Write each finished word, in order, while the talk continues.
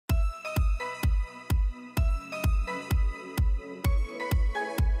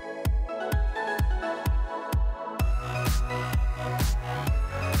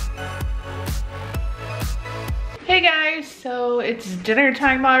it's dinner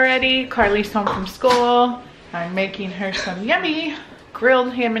time already. Carly's home from school. I'm making her some yummy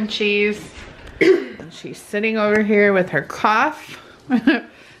grilled ham and cheese. And she's sitting over here with her cough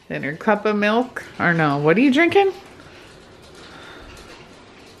and her cup of milk. Or no, what are you drinking?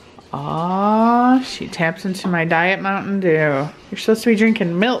 Aw, she taps into my Diet Mountain Dew. You're supposed to be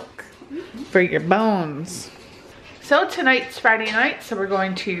drinking milk for your bones. So tonight's Friday night, so we're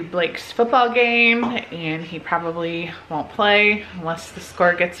going to Blake's football game, and he probably won't play unless the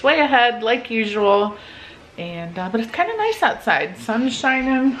score gets way ahead like usual. And but it's kind of nice outside. Sun's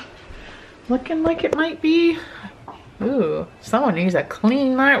shining, looking like it might be. Ooh, someone needs to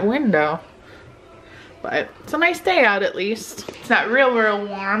clean that window. But it's a nice day out at least. It's not real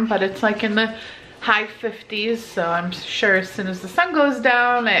warm, but it's like in the high 50s, so I'm sure as soon as the sun goes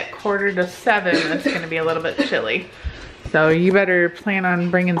down at 6:45, it's gonna be a little bit chilly. So you better plan on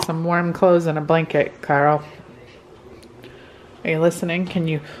bringing some warm clothes and a blanket, Carl. Are you listening? Can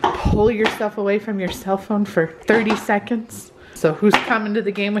you pull yourself away from your cell phone for 30 seconds? So who's coming to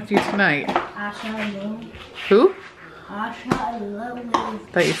the game with you tonight? Asha and Lily. Who? Asha and Lily. I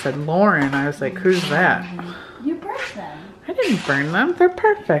thought you said Lauren. I was like, who's that? You burned them. I didn't burn them. They're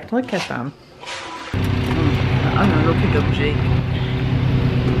perfect. Look at them. I'm gonna go pick up Jake.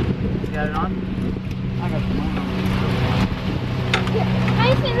 You got it on? I got the mine on. Yeah. Can I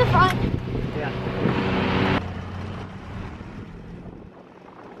see in the front? Yeah.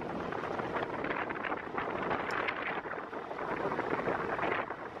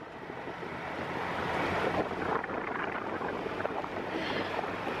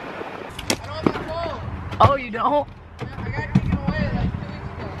 Oh, you don't? Yeah, I got taken away like 2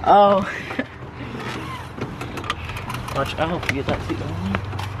 weeks ago. Oh. Watch out, you get that seat on.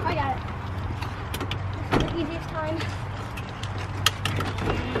 I got it. This is the easiest time.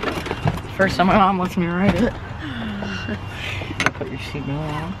 First time my mom lets me ride it. Put your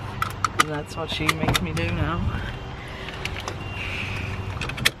seatbelt on. That's what she makes me do now.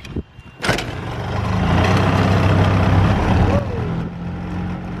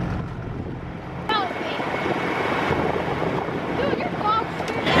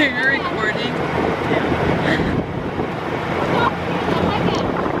 You're recording.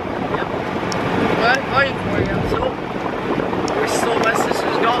 Well, I'm waiting for you. So, we're still my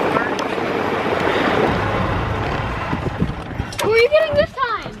sister's golf cart. Who are you getting this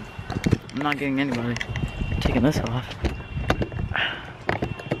time? I'm not getting anybody. I'm taking this off.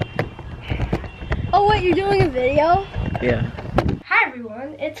 Oh, what, you're doing a video? Yeah. Hi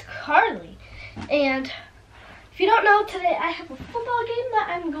everyone, it's Carly. And if you don't know, today I have a football game that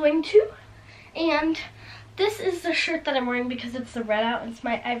I'm going to. And this is the shirt that I'm wearing because it's the red out. It's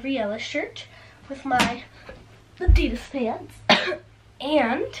my Ivory Yellow shirt with my Adidas pants.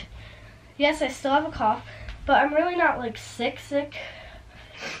 And yes, I still have a cough, but I'm really not like sick.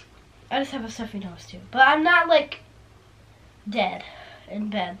 I just have a stuffy nose too. But I'm not like dead in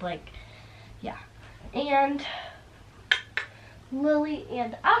bed, like, yeah. And Lily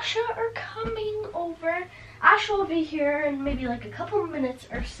and Asha are coming over. Asha will be here in maybe like a couple minutes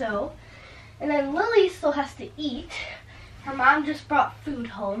or so. And then Lily still has to eat. Her mom just brought food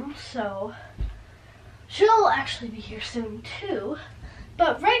home, so she'll actually be here soon too.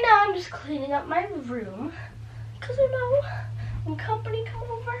 But right now I'm just cleaning up my room, because you know, when company come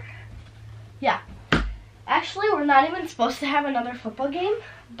over. Yeah. Actually, we're not even supposed to have another football game,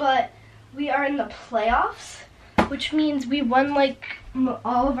 but we are in the playoffs, which means we won like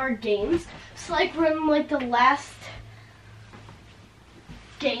all of our games. So like we're in like the last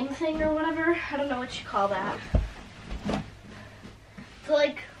game thing or whatever. I don't know what you call that. So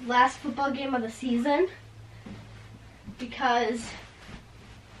like last football game of the season, because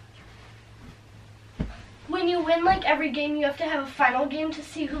when you win like every game, you have to have a final game to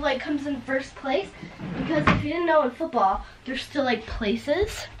see who like comes in first place. Because if you didn't know, in football, there's still like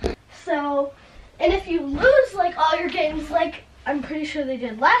places. So, and if you lose like all your games, like I'm pretty sure they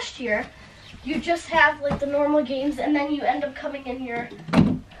did last year, you just have like the normal games, and then you end up coming in your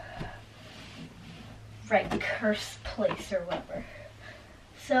rank or place or whatever.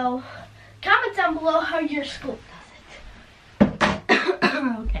 So, comment down below how your school does it.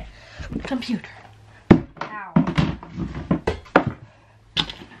 Okay, computer. Ow.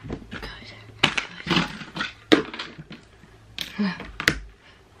 Good.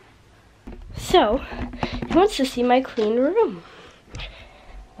 So, he wants to see my clean room.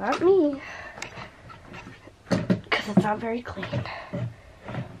 Not me. Because it's not very clean.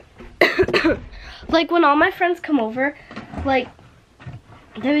 Like, when all my friends come over, like,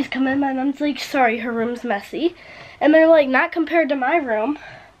 they always come in, my mom's like, sorry, her room's messy. And they're like, not compared to my room,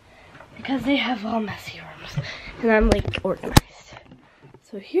 because they have all messy rooms. And I'm like, organized.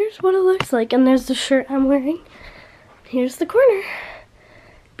 So here's what it looks like, and there's the shirt I'm wearing. Here's the corner.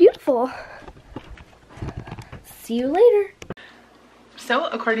 Beautiful. See you later. So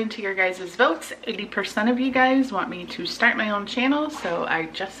according to your guys' votes, 80% of you guys want me to start my own channel, so I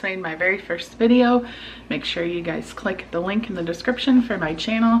just made my very first video. Make sure you guys click the link in the description for my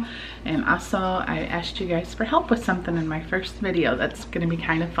channel, and also I asked you guys for help with something in my first video that's gonna be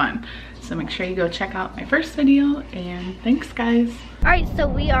kind of fun. So make sure you go check out my first video, and thanks guys. Alright, so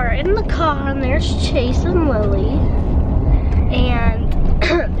we are in the car, and there's Chase and Lily, and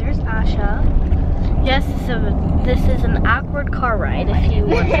there's Asha. Yes, this is an awkward car ride, if you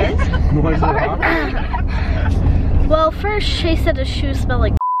wondered. Well, first Chase said his shoes smell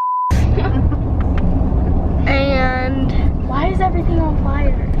like and why is everything on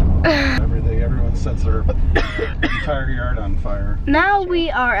fire? Every day, everyone sets their entire yard on fire. Now we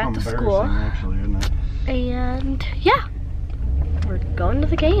are at the school, actually, isn't it? and yeah, we're going to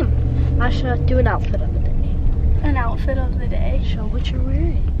the game. Asha, do an outfit of the day. An outfit of the day. Show what you're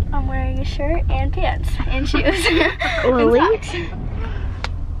wearing. I'm wearing a shirt and pants and shoes. Lily? And socks.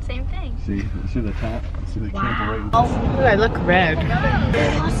 Same thing. See the top? See the camper right in Ooh, I look red.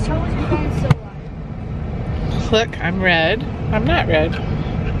 Look, I'm red. I'm not red.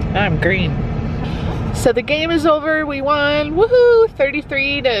 I'm green. So the game is over. We won. Woohoo!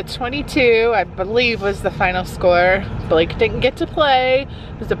 33-22, I believe was the final score. Blake didn't get to play.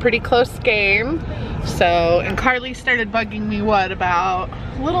 It was a pretty close game. So, and Carly started bugging me, what, about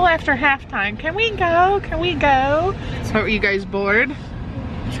a little after halftime. Can we go? Can we go? So are you guys bored?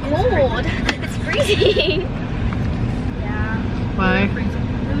 It's cold. It's freezing. Yeah. Why?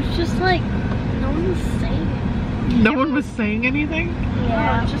 It was just like, no one was saying it. No one was saying anything?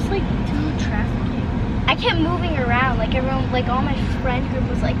 Yeah. Just like too trafficking. I kept moving around. Like everyone, like all my friend group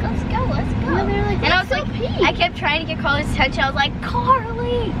was like, let's go, let's go. Yeah, they're like, and I was like, I kept trying to get Carly's attention. I was like,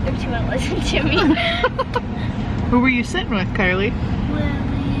 Carly. But she wouldn't listen to me. Who were you sitting with, Carly?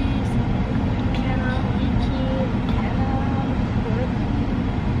 Lily's, Kenna, Vicky,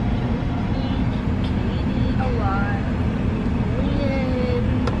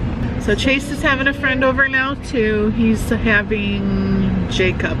 Katie, So Chase is having a friend over now too. He's having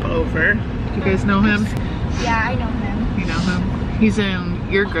Jacob over. Do you guys know him? Yeah, I know him. You know him? He's in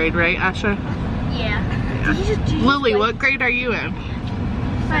your grade, right, Asha? Yeah. Lily, what grade are you in?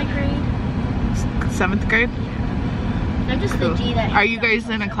 5th grade. 7th grade? I'm just Cool. the G that. Are you guys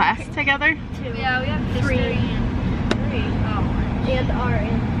in a class together? Yeah, we have 3 and 3. Oh. and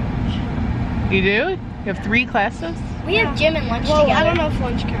RN. You do? You have 3 classes? We have gym and lunch Well, together. I don't know if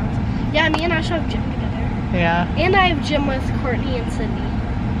lunch counts. Yeah, me and Asha have gym together. Yeah. And I have gym with Courtney and Sydney.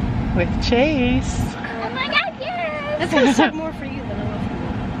 With Chase. Oh my god, yes! That's gonna suck more for you than it will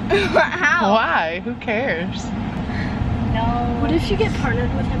for me. How? Why? Who cares? No. What if you get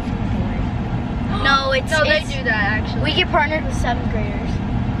partnered with him for the boy? No, it's No, they it's, do that actually. we get partnered with 7th graders.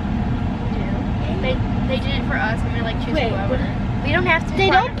 They did it for us and we like choose Wait, whoever. We don't have to. They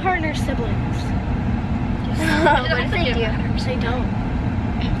partner. don't partner siblings. What if they do? They don't.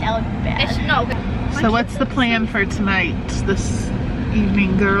 That would be bad. No. So what's the plan for tonight, this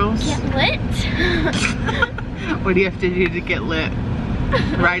evening, girls? Get lit. What do you have to do to get lit?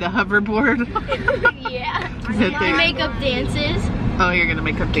 Ride a hoverboard? Yeah. Is that the- Make up dances. Oh, you're gonna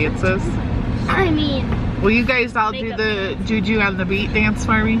make up dances? I mean, Will you guys all do the Juju on the Beat dance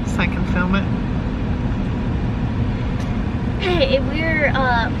for me so I can film it? hey, if we're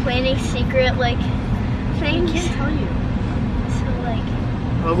planning secret like things, I can't tell you. so like,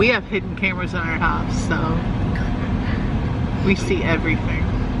 Well, we have hidden cameras in our house, so we see everything.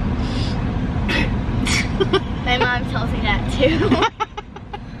 my mom tells me that too.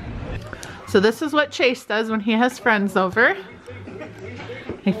 So this is what Chase does when he has friends over.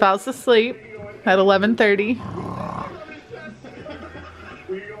 He falls asleep at 11:30.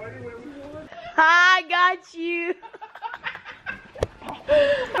 I got you.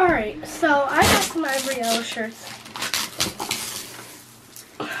 Alright, so I got some Ivory Yellow shirts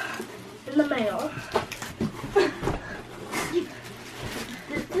in the mail.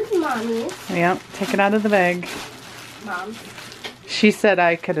 This is Mommy's. Yep, take it out of the bag. Mom. She said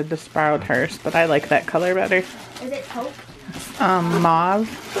I could have just borrowed hers, but I like that color better. Is it taupe? Mauve.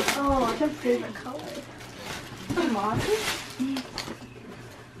 Oh, it's her favorite color. Mauve?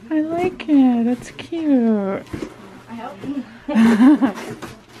 I like it. It's cute. I hope.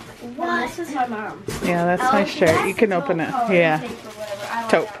 What? This is my mom. Yeah, that's my shirt. You can open it. Yeah.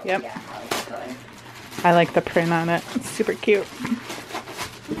 Taupe. Yep. Yeah, I like the color. I like the print on it. It's super cute.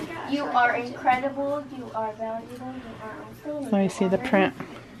 You are incredible. You are valuable. You are outstanding. Let me see the print.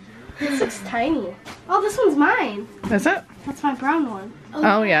 This looks tiny. Oh, this one's mine. Is it? That's my brown one.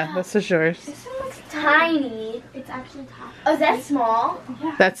 Oh yeah, this is yours. This one looks tiny. It's actually tiny. Oh, is that small?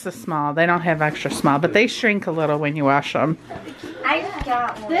 That's the small. They don't have extra small, but they shrink a little when you wash them. I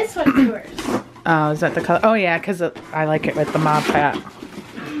got one. This one's yours. Oh, is that the color? Oh yeah, because I like it with the mauve hat.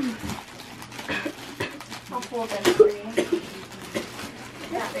 I'll fold it for you.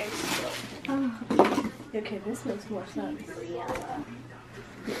 Not very still. Okay, this makes more sense.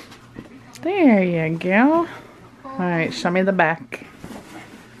 There you go. Alright, show me the back.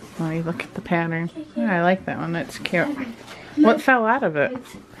 Oh, you look at the pattern. Oh, I like that one. That's cute. What fell out of it?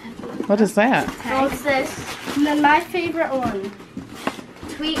 What is that? What's this? And then my favorite one.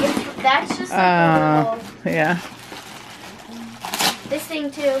 Tweet. That's just like a little. Yeah. This thing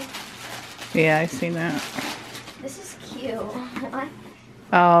too. Yeah, I see that. This is cute.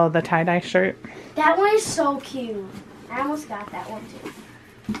 Oh, the tie-dye shirt. That one is so cute. I almost got that one too.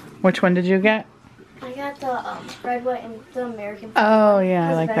 Which one did you get? I got the red, white, and the American. Oh, yeah,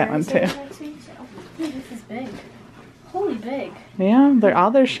 I like that one too. This is big. Holy big. Yeah,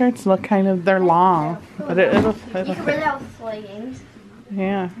 all their shirts look they're long. But it'll You can wear that with leggings.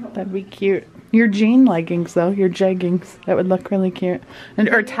 yeah, that'd be cute. Your jean leggings though, your jeggings, that would look really cute.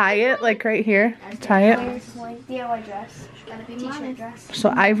 Or tie it like right here. Tie it. DIY dress. T-shirt dress. So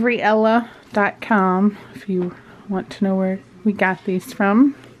ivoryella.com if you want to know where we got these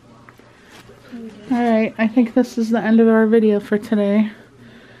from. Alright, I think this is the end of our video for today.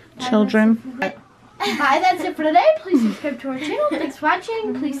 Children. Hi, that's it for today. Please subscribe to our channel. Thanks for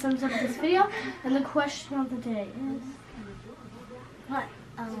watching. Please thumbs up this video. And the question of the day is, What?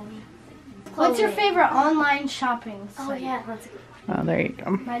 what's your favorite online shopping site? Oh yeah, that's Oh, there you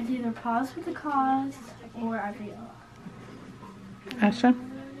go. Mine's either Pause with the Cause or Ivoryella. Asha?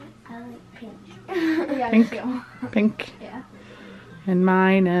 I like pink. Yeah, Pink. me too. Pink. Yeah. And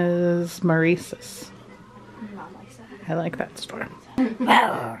mine is Maurice's. Mom likes that. I like that store.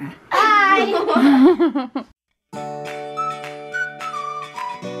 Bye.